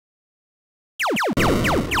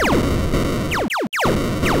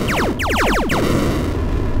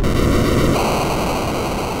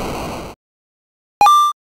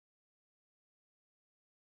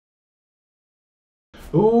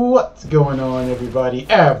What's going on, everybody?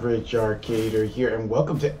 Average Arcader here, and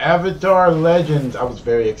welcome to Avatar Legends. I was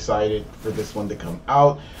very excited for this one to come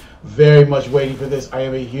out. Very much waiting for this. I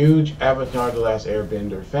am a huge Avatar The Last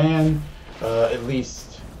Airbender fan. At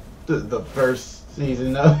least the first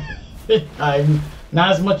season of it. I'm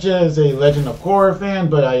not as much as a Legend of Korra fan,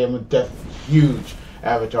 but I am a huge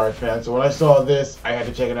Avatar fan. So when I saw this, I had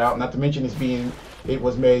to check it out. Not to mention it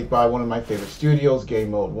was made by one of my favorite studios,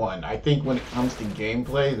 Game Mode 1. I think when it comes to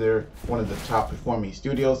gameplay, they're one of the top performing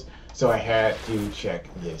studios, so I had to check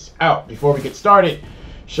this out. Before we get started,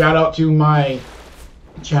 shout out to my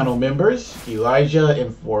channel members, Elijah,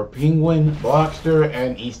 M4 Penguin, Blockster,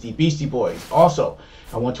 and Easty Beastie Boys. Also,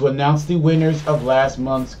 I want to announce the winners of last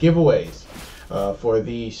month's giveaways. For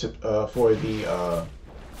the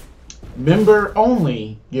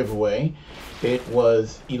member-only giveaway, it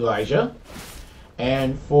was Elijah.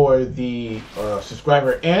 And for the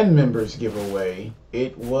subscriber and members giveaway,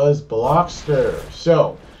 it was Blockster.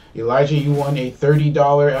 So, Elijah, you won a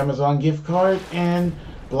 $30 Amazon gift card, and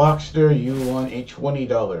Blockster, you won a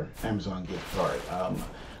 $20 Amazon gift card.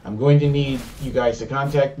 I'm going to need you guys to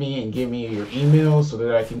contact me and give me your email so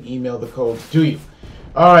that I can email the codes to you.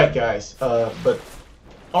 Alright, guys. But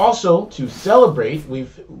also, to celebrate,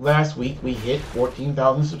 last week we hit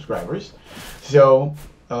 14,000 subscribers. So,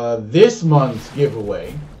 this month's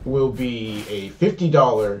giveaway will be a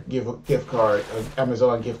 $50 gift card,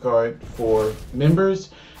 Amazon gift card for members,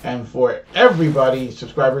 and for everybody,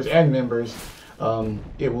 subscribers and members,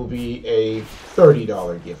 it will be a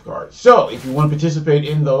 $30 gift card. So if you want to participate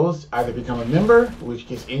in those, either become a member, which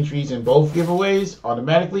gets entries in both giveaways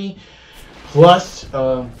automatically, plus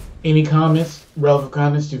any comments, relevant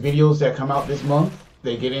comments to videos that come out this month,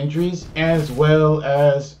 they get entries, as well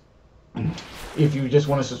as if you just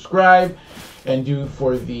want to subscribe and do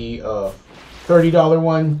for the $30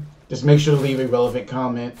 one, just make sure to leave a relevant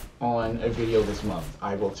comment on a video this month.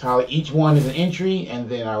 I will tally each one as an entry, and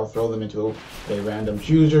then I will throw them into a random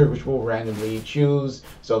chooser, which will randomly choose.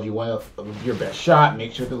 So if you want your best shot,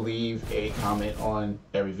 make sure to leave a comment on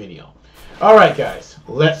every video. Alright, guys,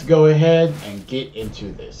 let's go ahead and get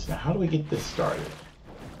into this. Now, how do we get this started?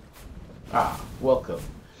 Welcome.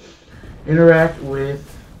 Interact with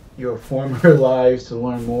your former lives to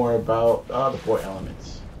learn more about the 4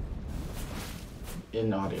 elements.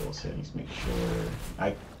 In audio settings, make sure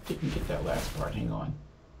I didn't get that last part. Hang on.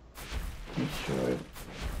 Make sure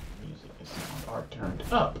music and sound are turned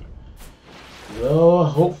up. Well,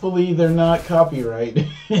 hopefully they're not copyright.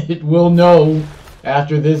 It will know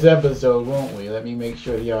after this episode, won't we? Let me make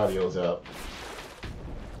sure the audio's up.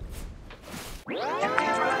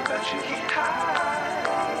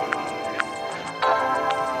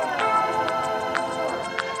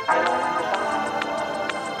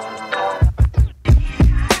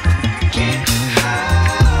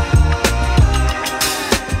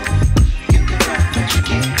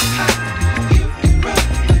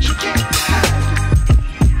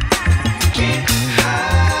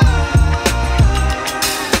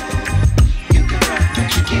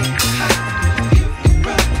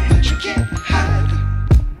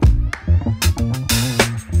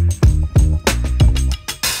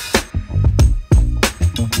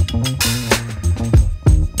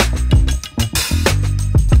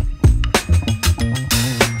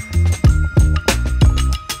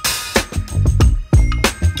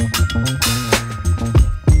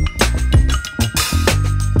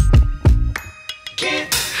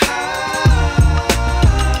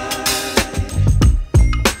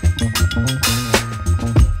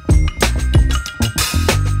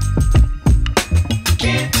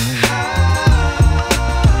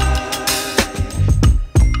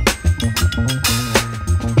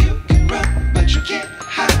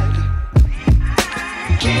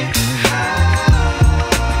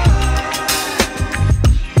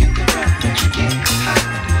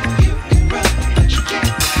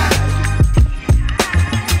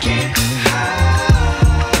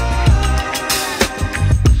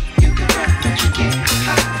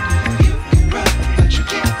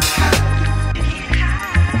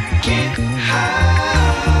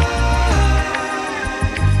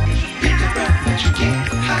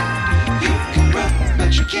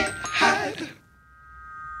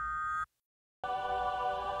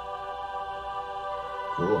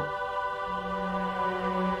 Cool.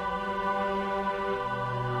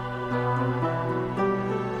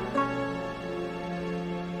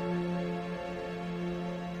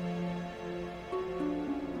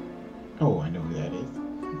 Oh, I know who that is.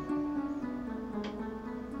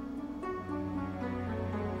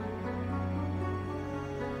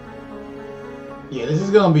 Yeah, this is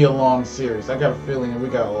gonna be a long series. I got a feeling we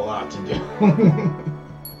got a lot to do.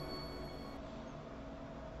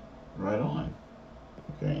 Right on.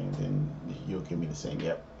 Okay, and then you'll give me the same.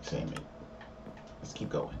 Yep, same. Let's keep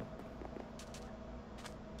going.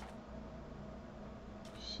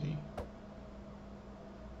 Let's see.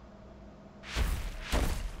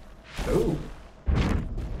 Oh,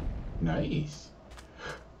 nice.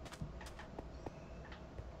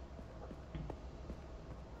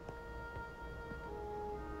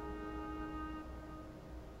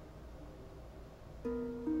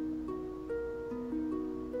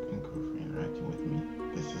 Interacting with me.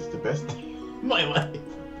 This is the best day of my life.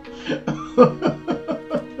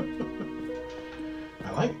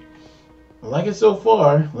 I like it so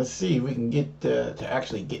far. Let's see if we can get to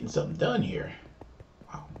actually getting something done here.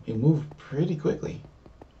 Wow, it moved pretty quickly.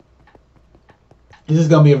 This is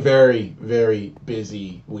gonna be a very, very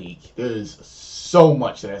busy week. There's so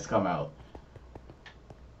much that has come out.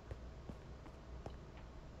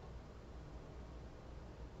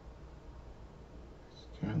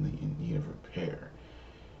 Currently in need of repair.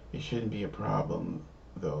 It shouldn't be a problem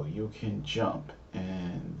though. You can jump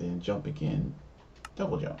and then jump again.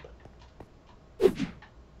 Double jump.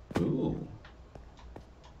 Ooh.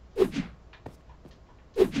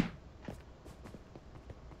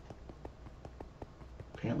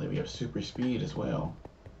 Apparently we have super speed as well.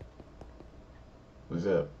 What's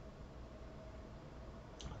up?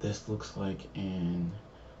 This looks like an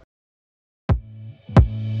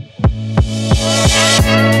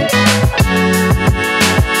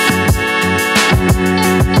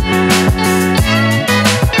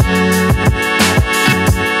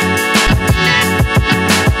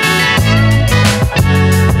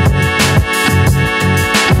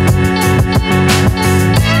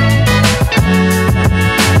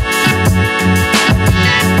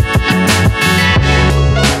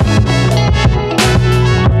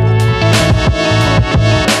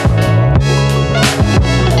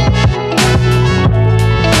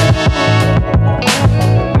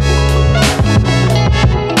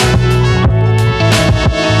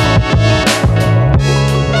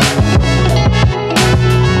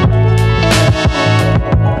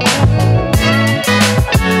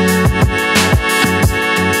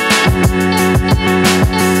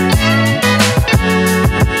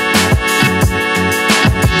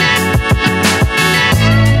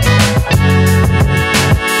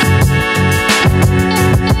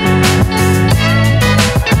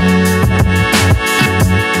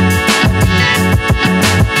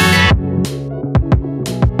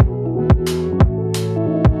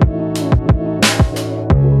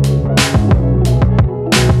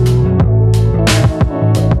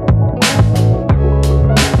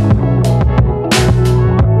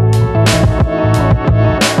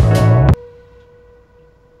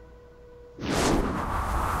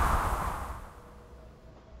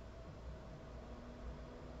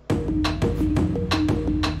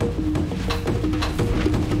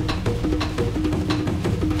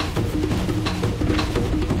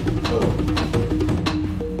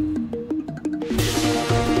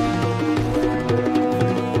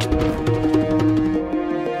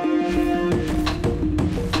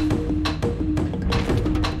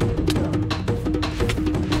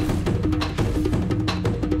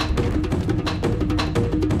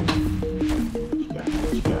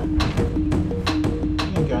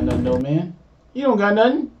You don't got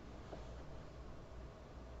nothing.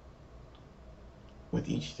 With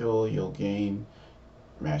each skill, you'll gain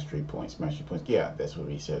mastery points. Mastery points. Yeah, that's what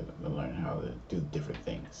we said. To learn how to do different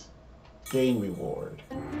things. Gain reward.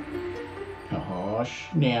 Oh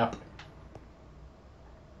snap!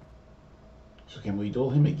 So can we duel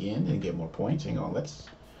him again and get more points? Hang on. Let's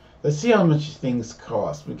see how much things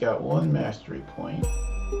cost. We got 1 mastery point.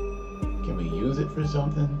 Can we use it for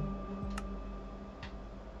something?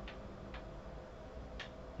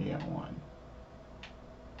 We got 1.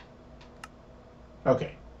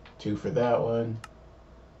 Okay, 2 for that one.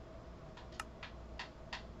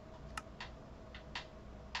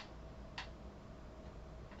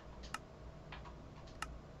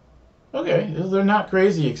 Okay, they're not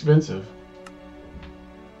crazy expensive.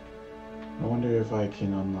 I wonder if I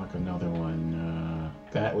can unlock another one.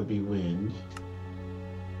 That would be wind.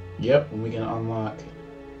 Yep, and we can unlock.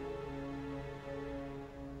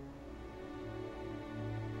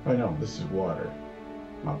 Oh no, this is water.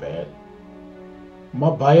 My bad. My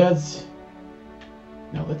bad.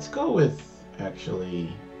 Now let's go with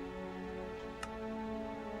actually.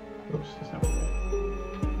 Oops, that's not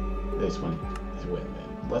right. This one is wind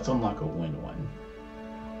then. Let's unlock a wind one.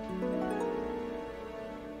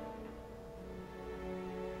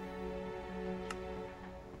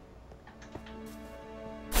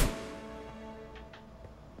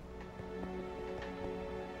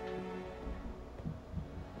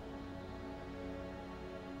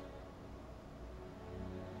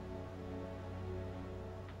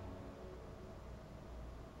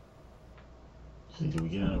 So do we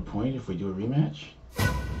get another point if we do a rematch?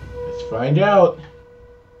 Let's find out.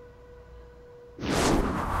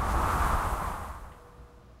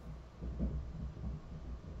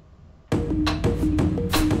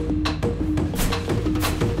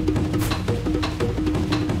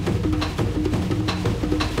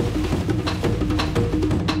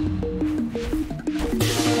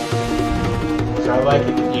 So I like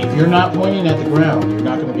it. If you're not pointing at the ground, you're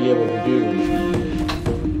not going to be able to do the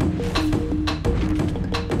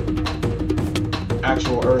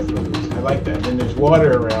actual earth moves. I like that. Then there's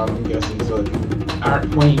water around, I'm guessing, so if you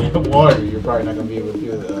aren't pointing at water, you're probably not going to be able to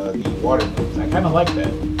do the water moves. I kind of like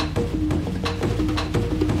that.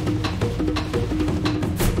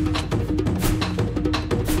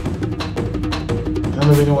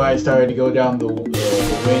 Another reason why I started to go down the wind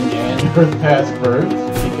and earth paths first,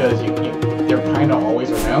 because they're kind of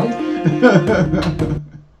always around.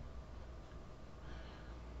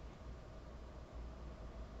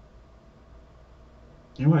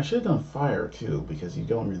 You know what, I should have done fire too, because you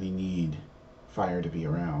don't really need fire to be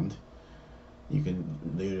around. You can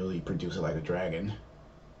literally produce it like a dragon.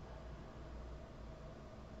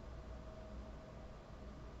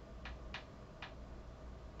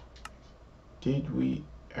 Did we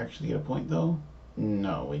actually get a point though?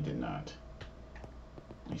 No, we did not.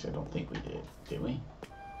 At least I don't think we did. Did we?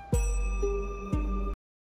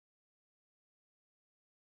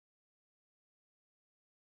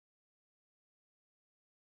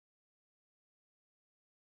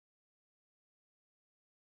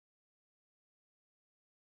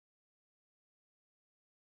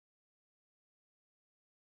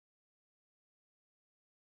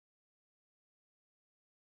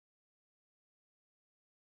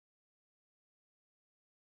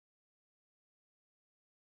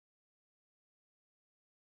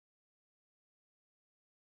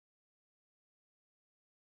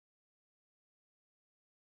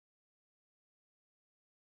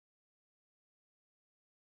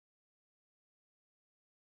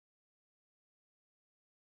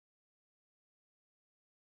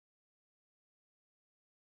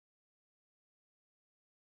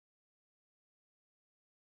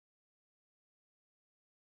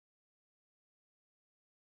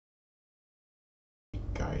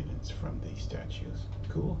 Guidance from these statues.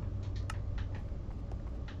 Cool.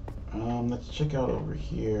 Let's check out over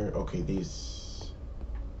here. Okay, these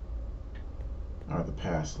are the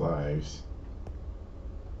past lives.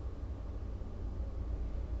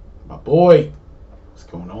 My boy! What's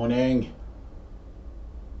going on, Aang?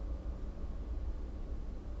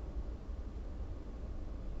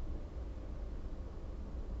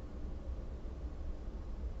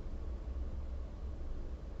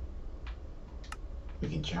 We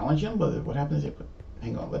can challenge him, but what happens if...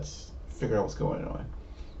 Hang on, let's figure out what's going on.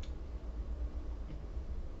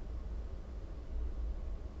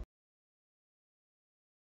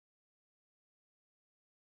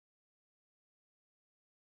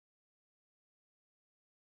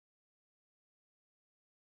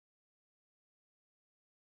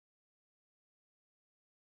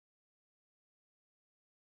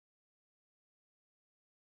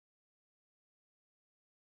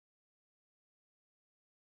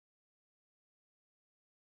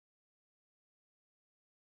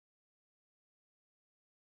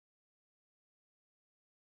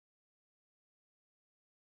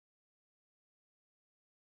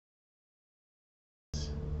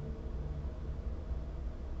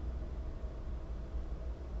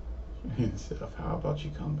 Stuff. How about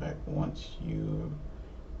you come back once you...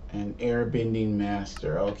 An airbending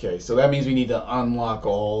master. Okay, so that means we need to unlock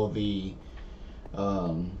all the...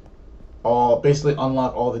 basically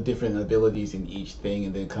unlock all the different abilities in each thing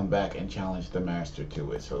and then come back and challenge the master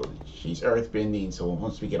to it. So she's earthbending, so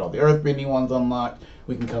once we get all the earthbending ones unlocked,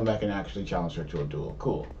 we can come back and actually challenge her to a duel.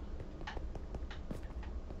 Cool.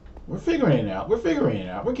 We're figuring it out. We're figuring it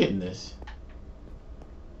out. We're getting this.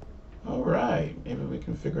 Alright, maybe we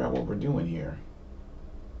can figure out what we're doing here.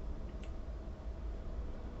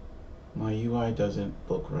 My UI doesn't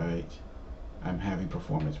look right. I'm having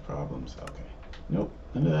performance problems. Okay. Nope,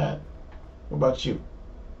 none of that. What about you?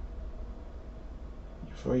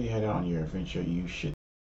 Before you head out on your adventure, you should...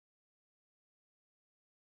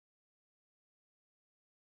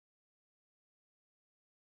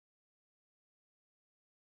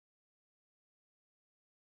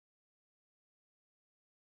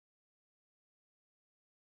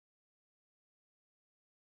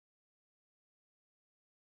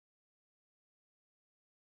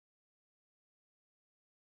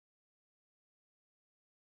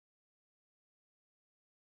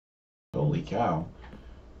 Holy cow.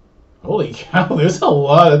 Holy cow, there's a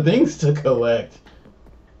lot of things to collect.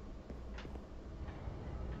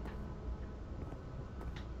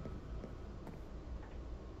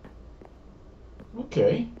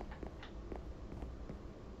 Okay.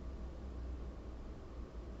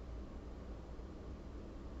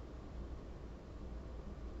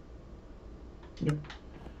 Yep.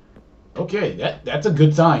 Okay, that's a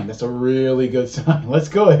good sign. That's a really good sign. Let's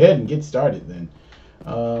go ahead and get started then.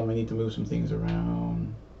 I need to move some things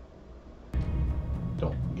around.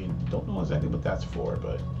 Don't know exactly what that's for,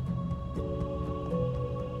 but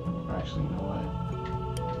actually, you know what?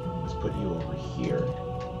 Let's put you over here,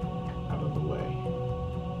 out of the way.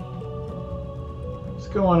 What's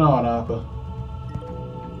going on, Appa?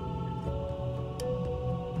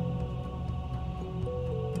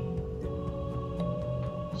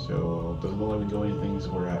 So doesn't look like we go anything,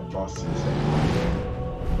 so we're at Boston Center.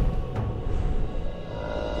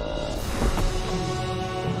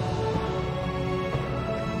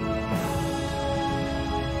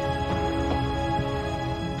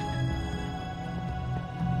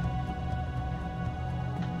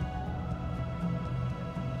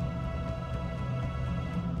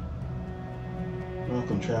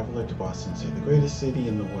 Welcome, traveler, to Boston City, the greatest city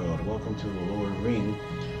in the world. Welcome to the Lower Ring,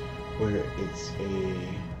 where it's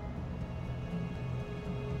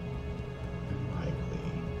unlikely.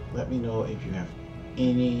 Let me know if you have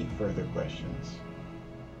any further questions.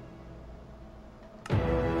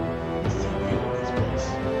 Let's see the view of this place.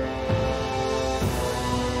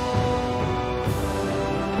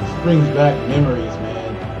 This brings back memories,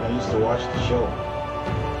 man. I used to watch the show.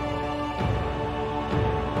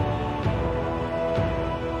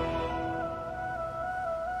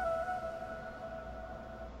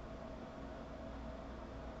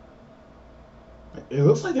 It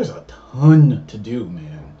looks like there's a ton to do,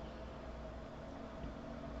 man.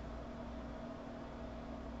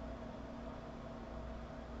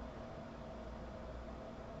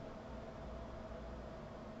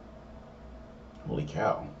 Holy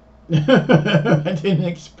cow. I didn't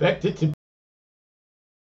expect it to.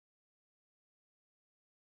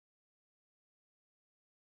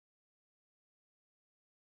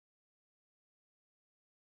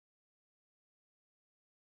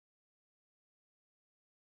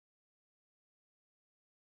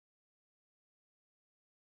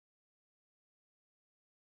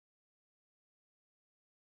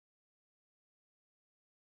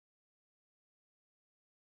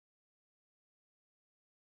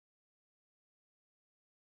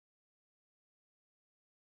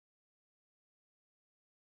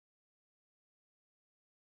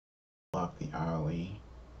 Block the alley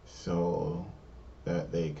so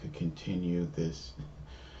that they could continue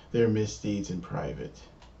their misdeeds in private.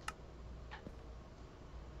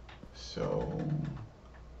 So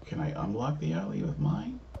can I unblock the alley with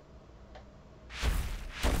mine?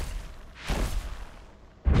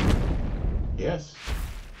 Yes.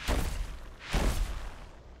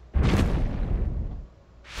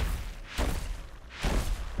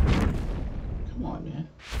 Come on, man.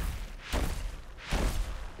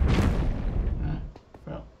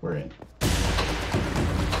 Well, we're in.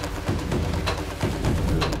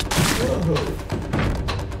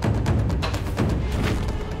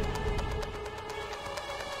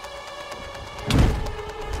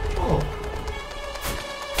 Whoa.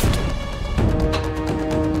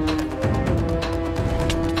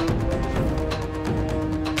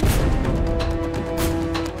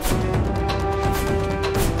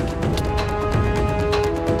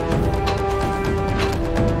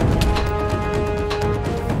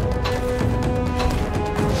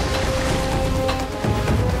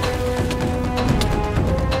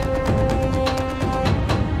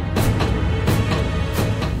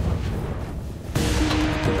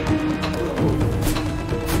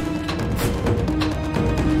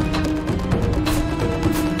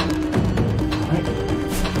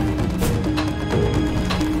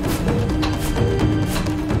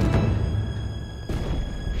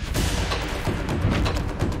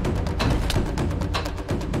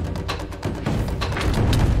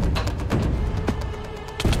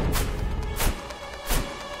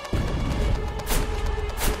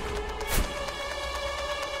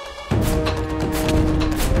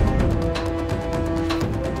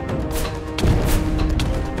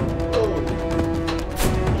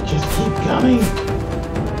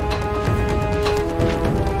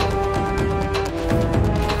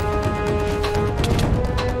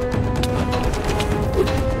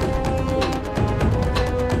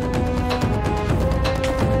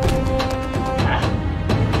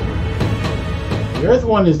 The Earth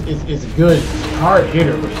one is good. It's a hard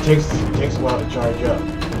hitter, but it takes a while to charge up.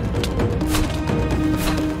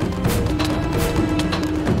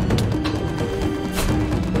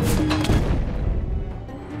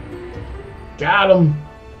 Got him.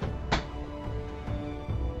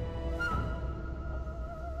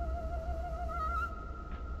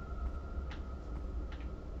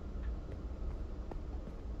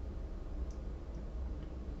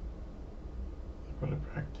 to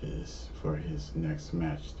practice for his next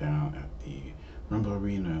match down at the Rumble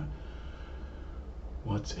Arena.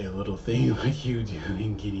 What's a little thing like you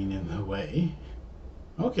doing getting in the way?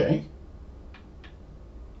 Okay.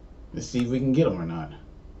 Let's see if we can get him or not.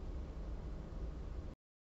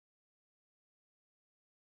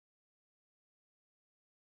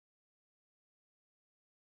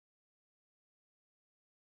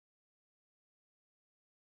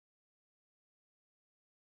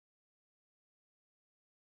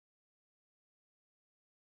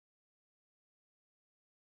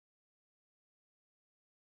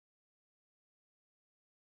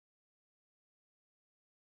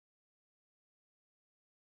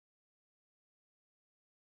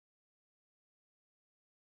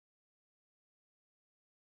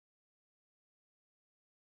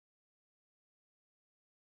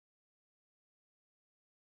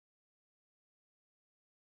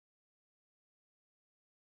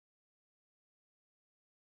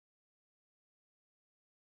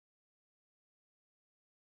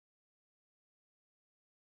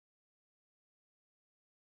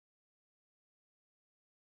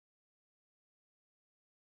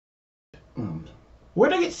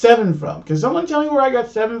 Where'd I get 7 from? Can someone tell me where I got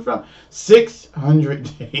 7 from?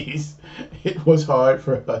 600 days. It was hard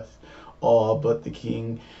for us all, but the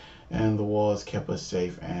king and the walls kept us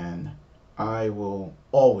safe, and I will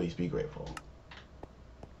always be grateful.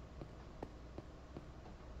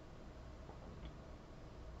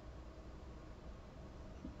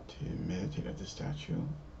 To meditate at the statue,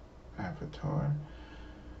 Avatar,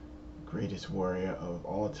 greatest warrior of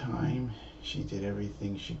all time. She did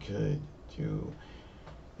everything she could to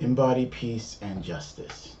embody peace and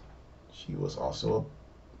justice. She was also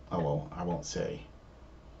a, oh well, I won't say.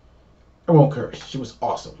 I won't curse. She was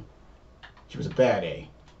awesome. She was a bad A.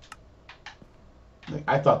 Like,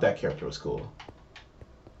 I thought that character was cool.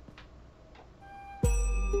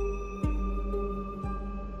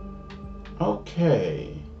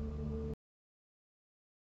 Okay.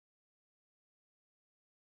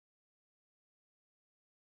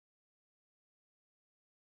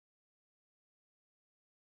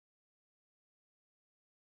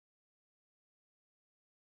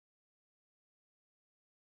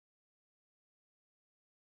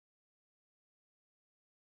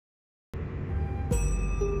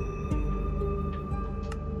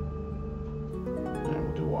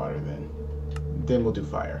 We'll do water then. Then we'll do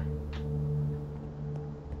fire.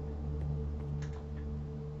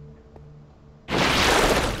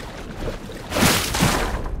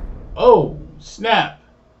 Oh, snap.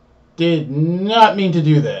 Did not mean to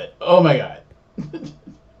do that. Oh my god.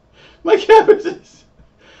 My cabbages.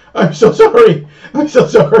 I'm so sorry. I'm so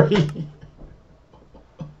sorry.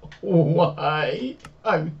 Why?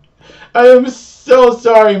 I am so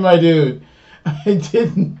sorry, my dude. I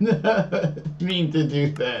did not mean to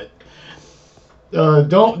do that.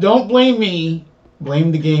 Don't blame me.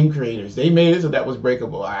 Blame the game creators. They made it so that was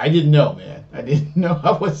breakable. I didn't know, man. I didn't know.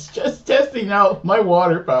 I was just testing out my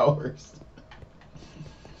water powers.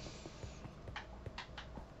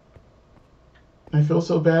 I feel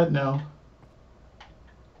so bad now.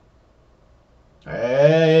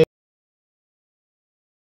 Hey.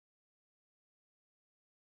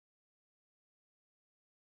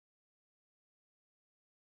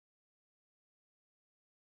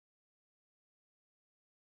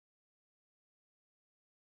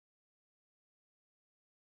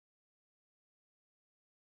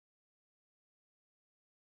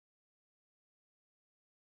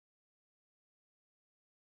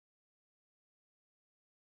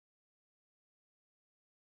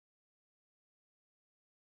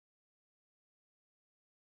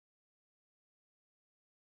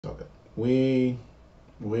 Okay.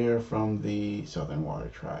 We're from the Southern Water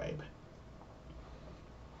Tribe.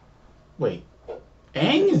 Wait,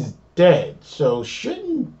 Aang is dead, so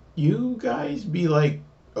shouldn't you guys be like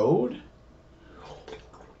owed?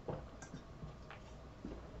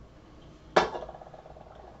 I'm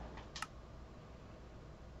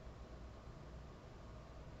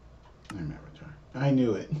Avatar. I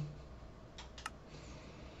knew it.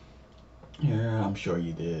 Yeah, I'm sure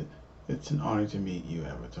you did. It's an honor to meet you,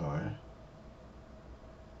 Avatar.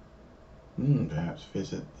 Perhaps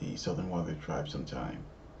visit the Southern Water Tribe sometime.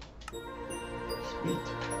 Sweet.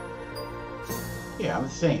 Yeah, I'm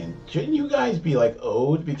saying, shouldn't you guys be like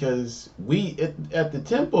owed? Because we at the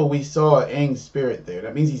temple we saw Aang's spirit there.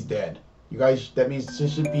 That means he's dead. You guys, that means it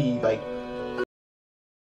should be like.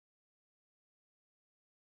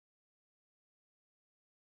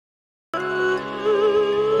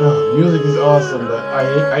 Oh, the music is awesome, but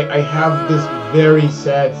I have this very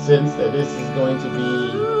sad sense that this is going to be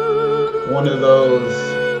one of those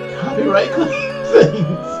copyright claims.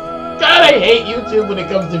 things. God, I hate YouTube when it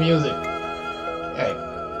comes to music. Hey,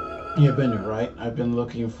 you've been right. I've been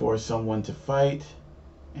looking for someone to fight,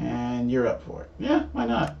 and you're up for it. Yeah, why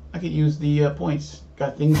not? I could use the points.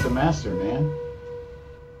 Got things to master, man.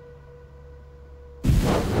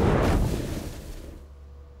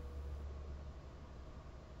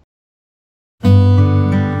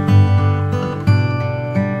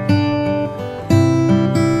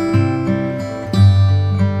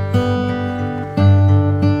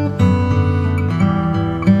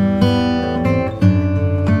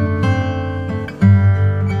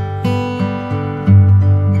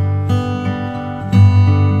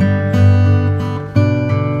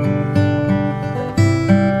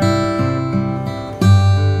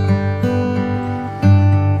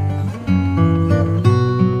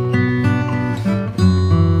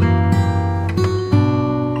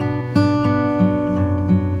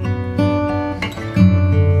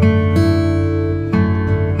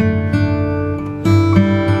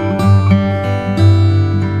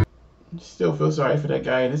 Still feel sorry for that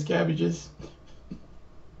guy and his cabbages.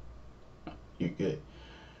 You're good.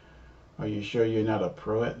 Are you sure you're not a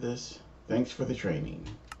pro at this? Thanks for the training.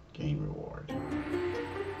 Gain reward.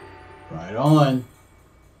 Right on.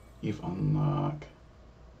 You've unlocked.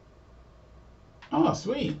 Oh,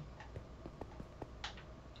 sweet.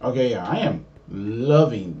 Okay, yeah, I am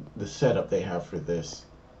loving the setup they have for this.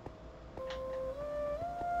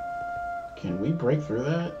 Can we break through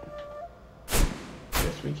that?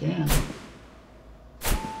 Yes, we can.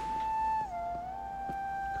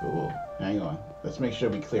 Cool. Hang on. Let's make sure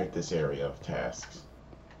we cleared this area of tasks.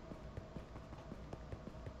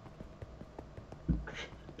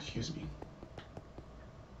 Excuse me.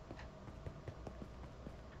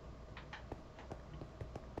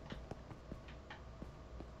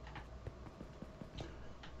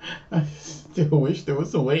 I still wish there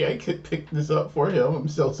was a way I could pick this up for him. I'm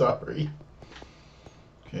so sorry.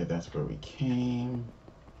 Okay, that's where we came.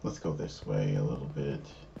 Let's go this way a little bit.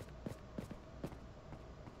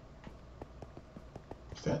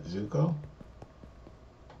 Is that Zuko?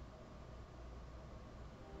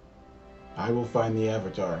 I will find the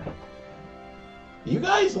Avatar. You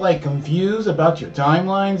guys like confused about your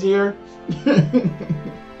timelines here?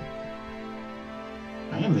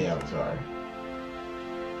 I am the Avatar.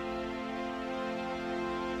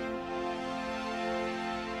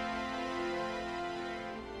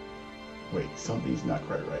 Wait, something's not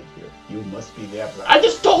quite right here. You must be the Avatar. I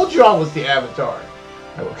just told you I was the Avatar!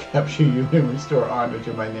 I will capture you and restore honor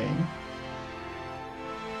to my name.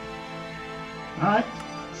 Alright,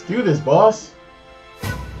 let's do this, boss.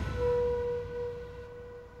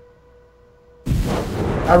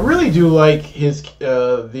 I really do like his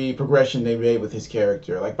the progression they made with his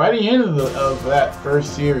character. Like, by the end of that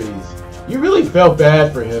first series, you really felt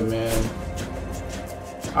bad for him, man.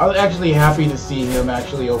 I was actually happy to see him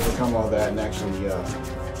actually overcome all that and actually, you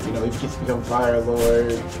know, he gets to become Fire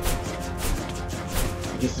Lord.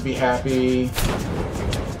 He gets to be happy.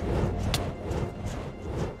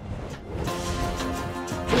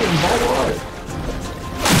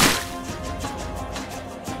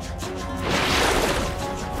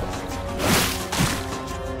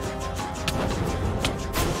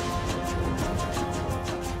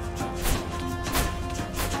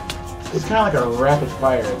 It's kind of like a rapid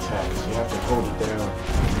fire attack, so you have to hold it down.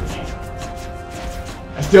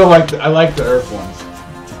 I still like I like the Earth ones.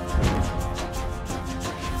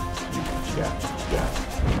 Yeah.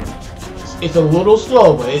 It's a little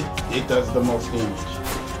slow, but it does the most damage.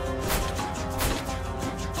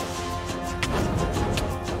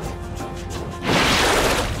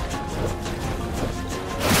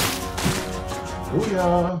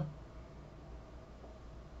 Booyah!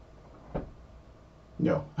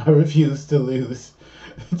 No, I refuse to lose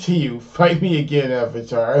to you. Fight me again,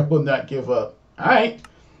 Avatar. I will not give up. Alright.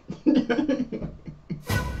 I'll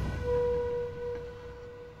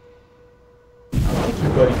kick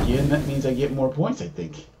your butt again. That means I get more points, I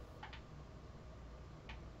think.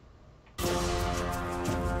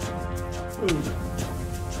 Ooh,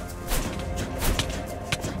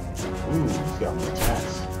 he's got more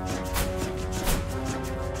attacks.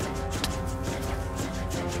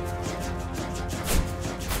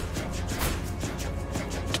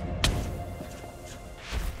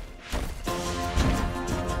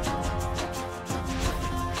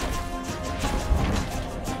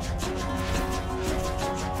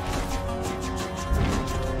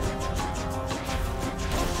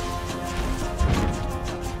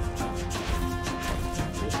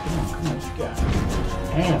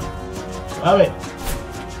 Damn. Love it.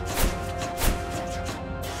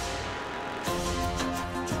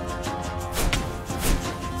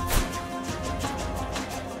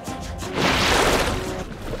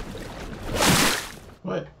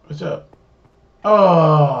 What? What's up?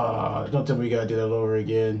 Oh, don't tell me we gotta do that all over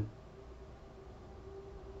again.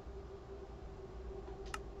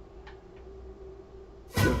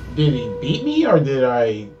 Did he beat me or did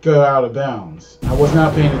I go out of bounds? I was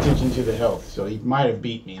not paying attention to the health, so he might have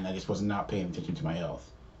beat me and I just was not paying attention to my health.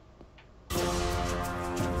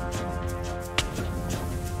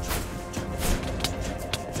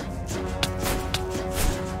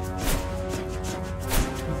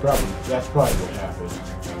 That's probably what happened.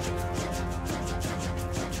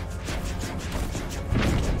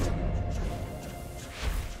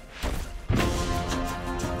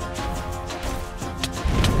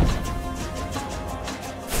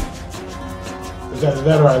 It was either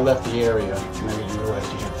that or I left the area and I didn't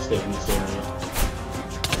realize you had to stay in this area.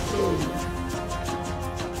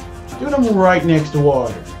 Dude, I'm right next to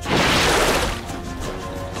water.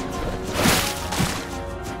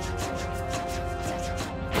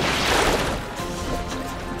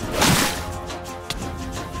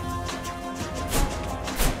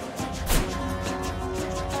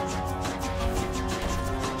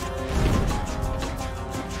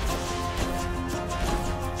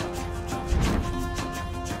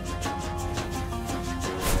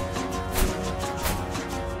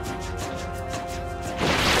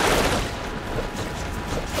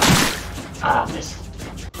 Ah, missed.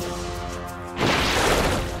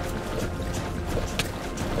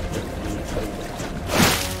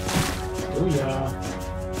 Booyah.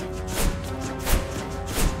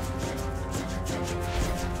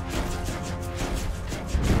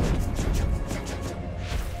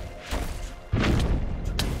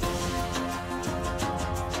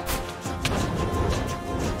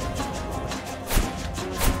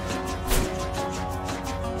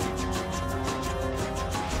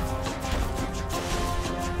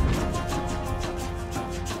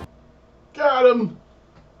 Got him!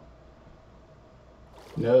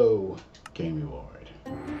 No game reward.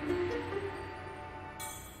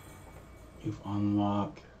 You've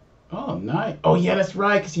unlocked... Oh, nice. Oh, yeah, that's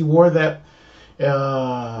right, because he wore that...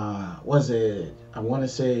 was it... I want to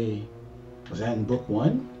say... Was that in book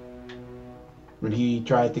 1? When he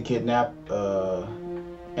tried to kidnap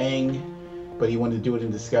Aang, but he wanted to do it in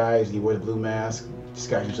disguise. He wore the blue mask,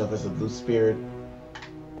 disguised himself as a blue spirit.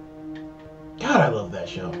 God, I love that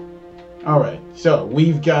show. Alright, so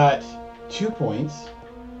we've got 2 points.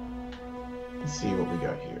 Let's see what we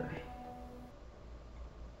got here.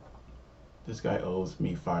 This guy owes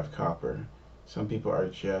me 5 copper. Some people are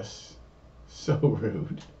just so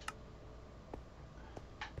rude.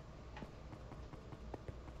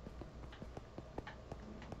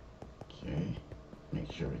 Okay,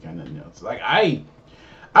 make sure we got nothing else. Like I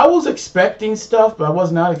was expecting stuff, but I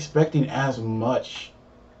was not expecting as much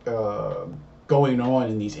going on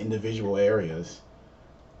in these individual areas.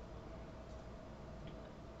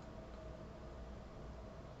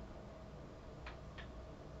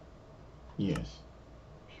 Yes.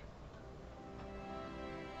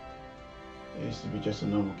 I used to be just a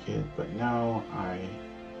normal kid, but now I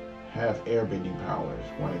have airbending powers.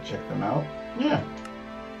 Want to check them out? Yeah.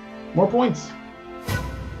 More points.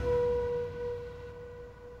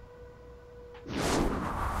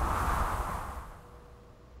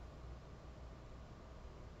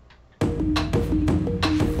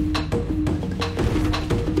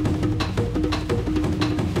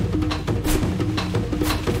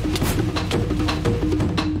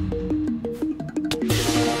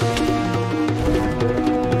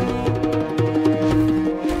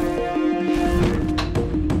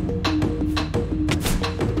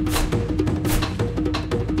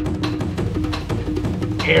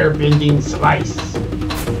 Airbending slice.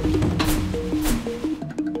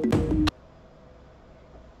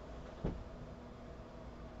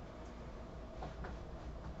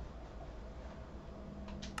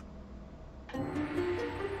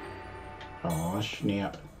 Oh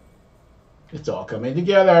snap. It's all coming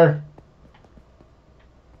together.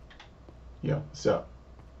 Yo, so.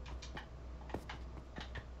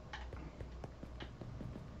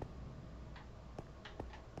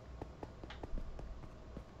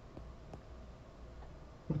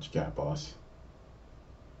 What you got, boss?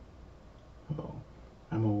 Oh,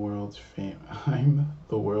 I'm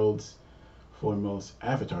the world's foremost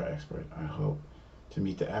Avatar expert. I hope to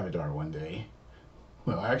meet the Avatar one day.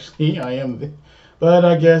 Well, actually, I am, but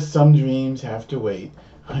I guess some dreams have to wait.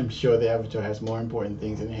 I'm sure the Avatar has more important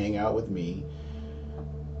things than hang out with me.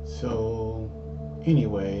 So,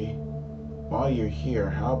 anyway, while you're here,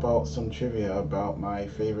 how about some trivia about my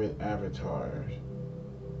favorite avatars?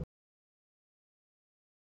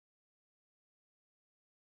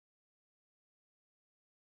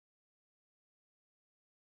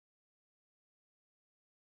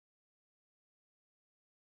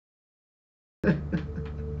 We'll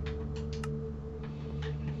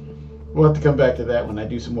have to come back to that when I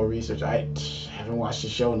do some more research. I haven't watched the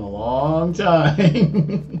show in a long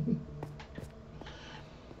time.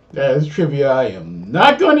 That is trivia I am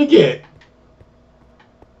not going to get.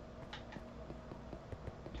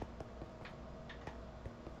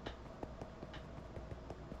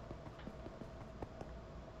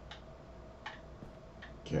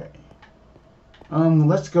 Okay.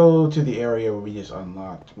 Let's go to the area where we just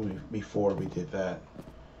unlocked before we did that.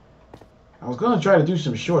 I was going to try to do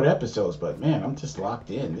some short episodes, but man, I'm just locked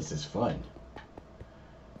in. This is fun.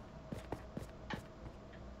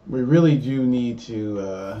 We really do need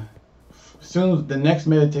to, soon the next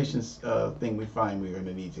meditation thing we find, we're going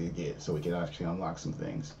to need to get so we can actually unlock some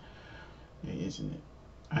things. Yeah, isn't it?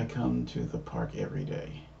 I come to the park every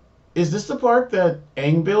day. Is this the park that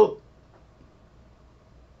Aang built?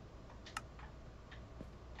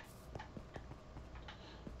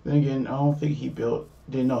 Then again, I don't think he built.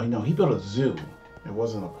 No, he built a zoo. It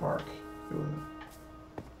wasn't a park. It was.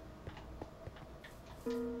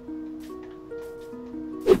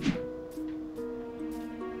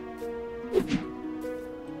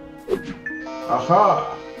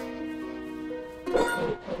 Aha!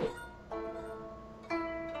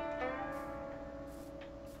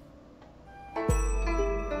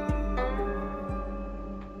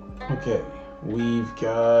 Okay, we've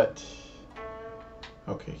got.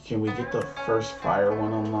 Okay, can we get the first fire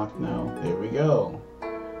one unlocked now? There we go.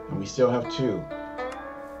 And we still have 2.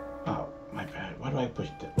 Oh, my bad. Why do I push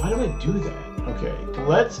that? Why do I do that? Okay,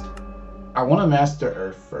 let's... I want to master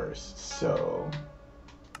Earth first, so...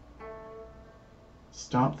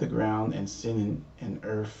 Stomp the ground and send an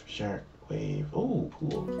Earth shark wave. Oh,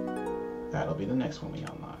 cool. That'll be the next one we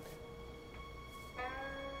unlock.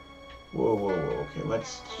 Whoa, whoa, whoa. Okay,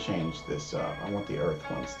 let's change this up. I want the Earth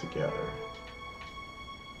ones together.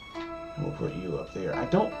 We'll put you up there. I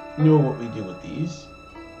don't know what we do with these.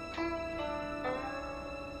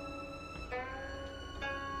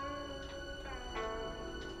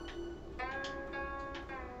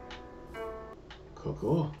 Cool,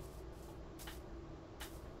 cool.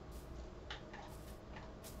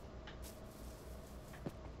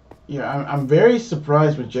 Yeah, I'm very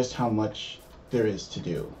surprised with just how much there is to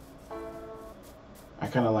do. I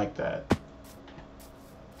kind of like that.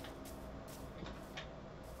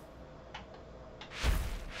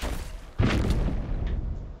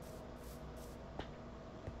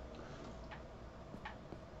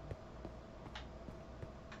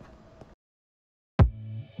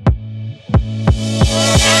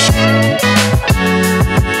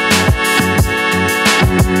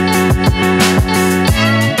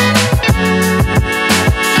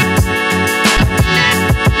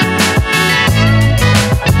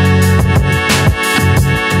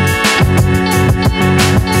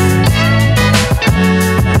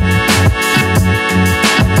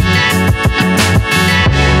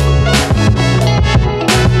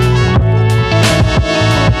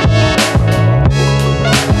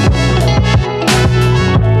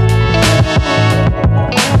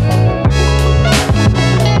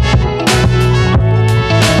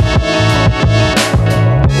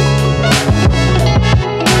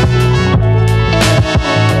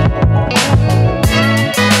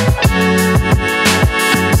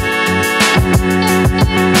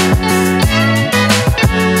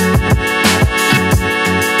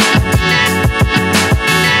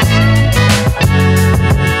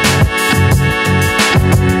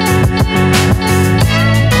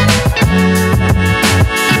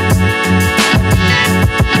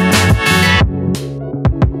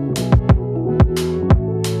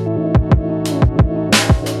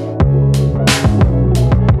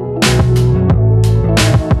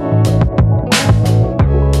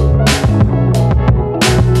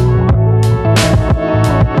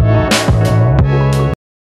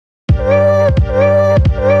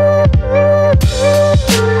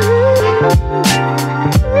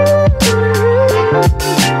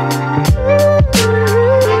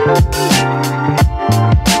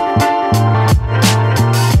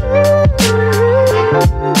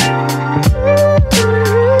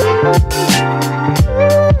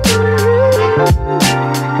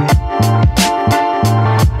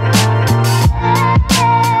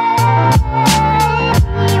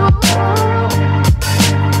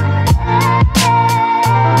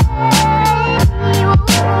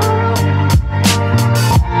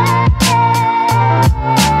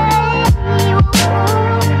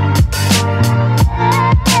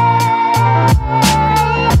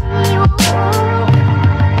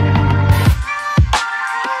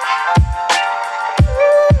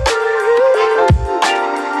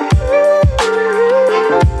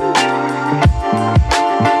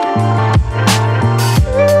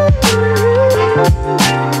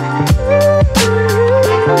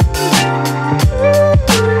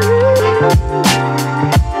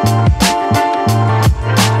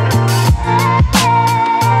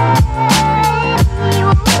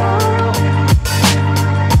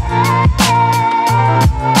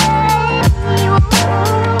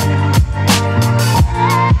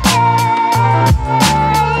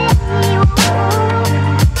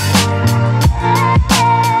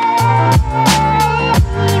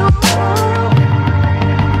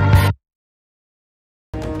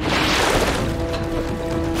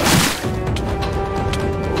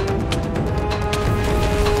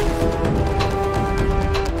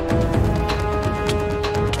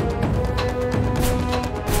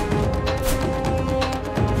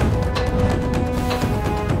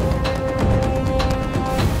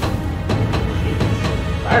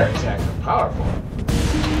 fire attacks are powerful.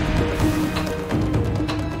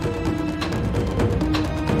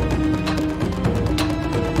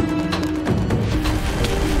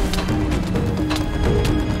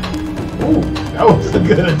 Ooh, that was a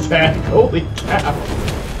good attack. Holy cow.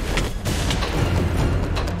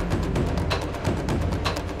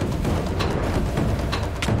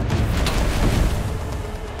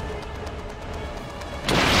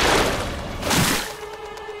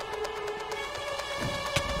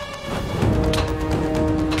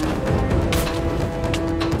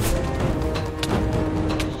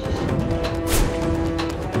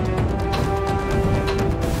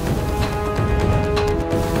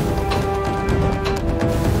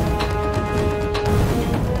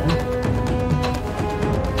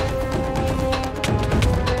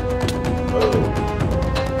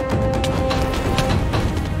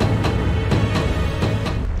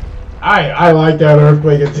 I like that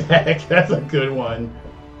earthquake attack. That's a good one.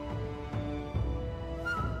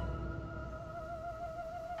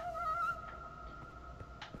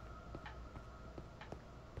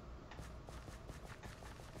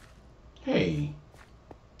 Hey,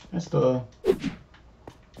 that's the...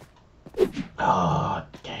 Oh,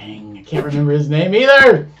 dang. I can't remember his name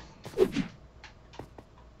either.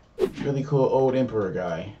 Really cool old emperor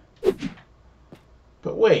guy.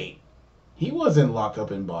 But wait. He wasn't locked up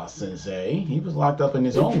in Boss Sensei. He was locked up in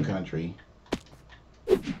his own country.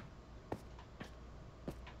 I'm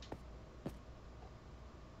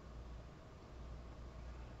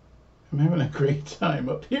having a great time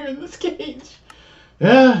up here in this cage.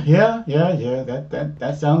 Yeah.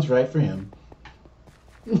 That sounds right for him.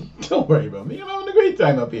 Don't worry about me. I'm having a great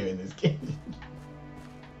time up here in this cage.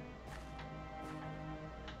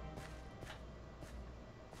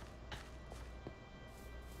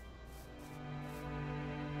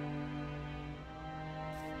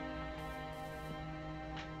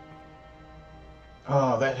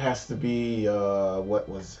 Oh, that has to be, what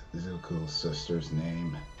was Zuko's sister's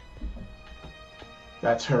name?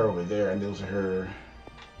 That's her over there, and those are her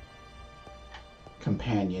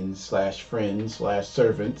companions slash friends slash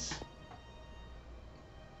servants.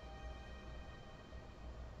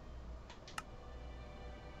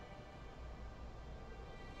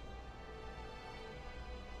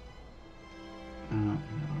 If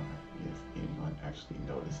anyone actually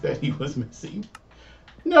noticed that he was missing.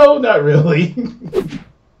 No, not really.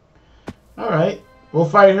 Alright. We'll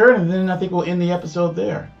fight her, and then I think we'll end the episode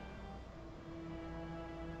there.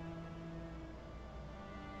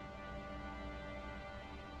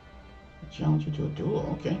 Challenge you to a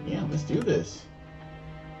duel. Okay, yeah, let's do this.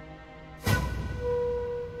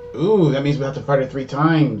 Ooh, that means we have to fight her 3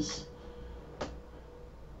 times.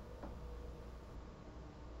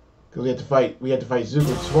 Because we had to fight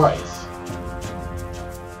Zuko twice.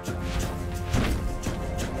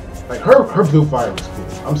 Like, her blue fire was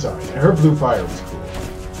cool. I'm sorry. Her blue fire was cool.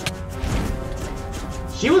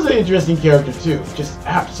 She was an interesting character, too. Just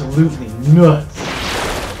absolutely nuts.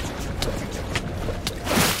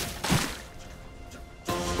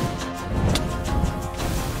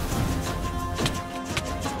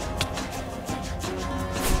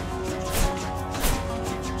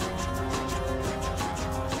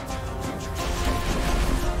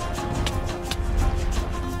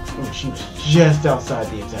 Oh, she was just outside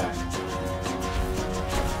the attack.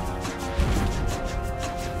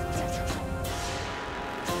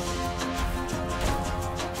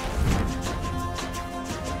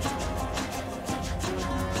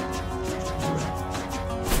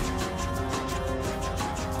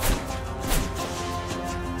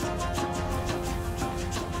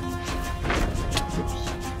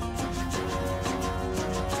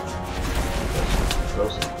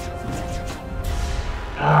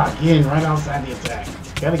 Again, right outside the attack.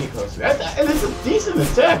 Gotta get closer. And it's a decent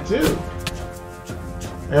attack, too.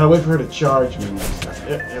 I gotta wait for her to charge me next time.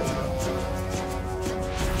 There we go.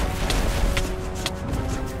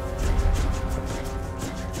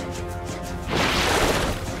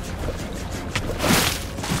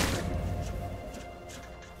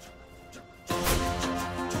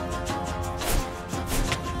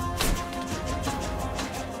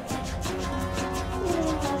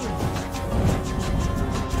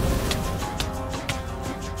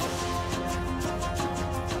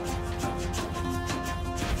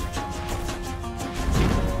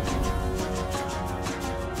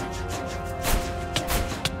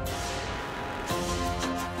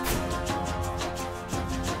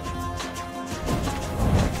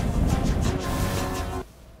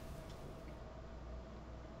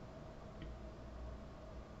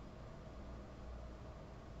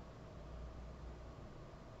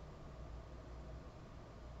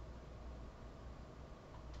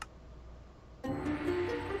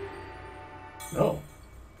 Oh,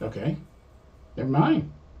 okay. Never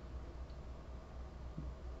mind.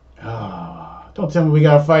 Ah, don't tell me we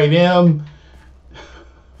gotta fight him.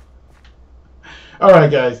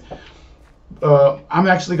 Alright, guys. I'm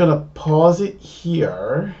actually gonna pause it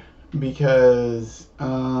here because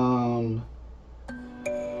we're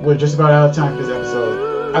just about out of time for this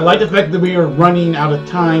episode. I like the fact that we are running out of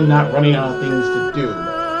time, not running out of things to do.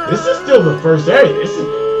 This is still the first area.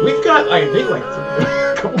 We've got, I think, like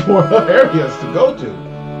a couple more areas to go to.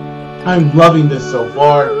 I'm loving this so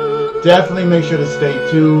far. Definitely make sure to stay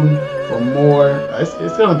tuned for more.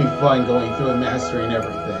 It's going to be fun going through and mastering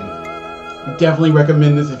everything. Definitely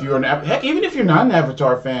recommend this if you're heck, even if you're not an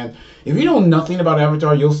Avatar fan. If you know nothing about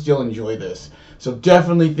Avatar, you'll still enjoy this. So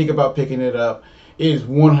definitely think about picking it up. It is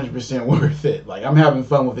 100% worth it. Like, I'm having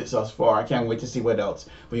fun with it thus far. I can't wait to see what else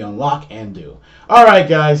we unlock and do. Alright,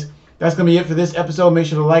 guys. That's going to be it for this episode. Make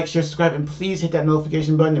sure to like, share, subscribe, and please hit that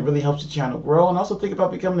notification button. It really helps the channel grow. And also think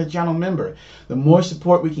about becoming a channel member. The more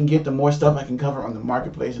support we can get, the more stuff I can cover on the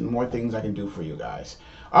marketplace and the more things I can do for you guys.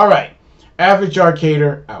 Alright. Average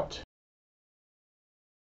Arcader out.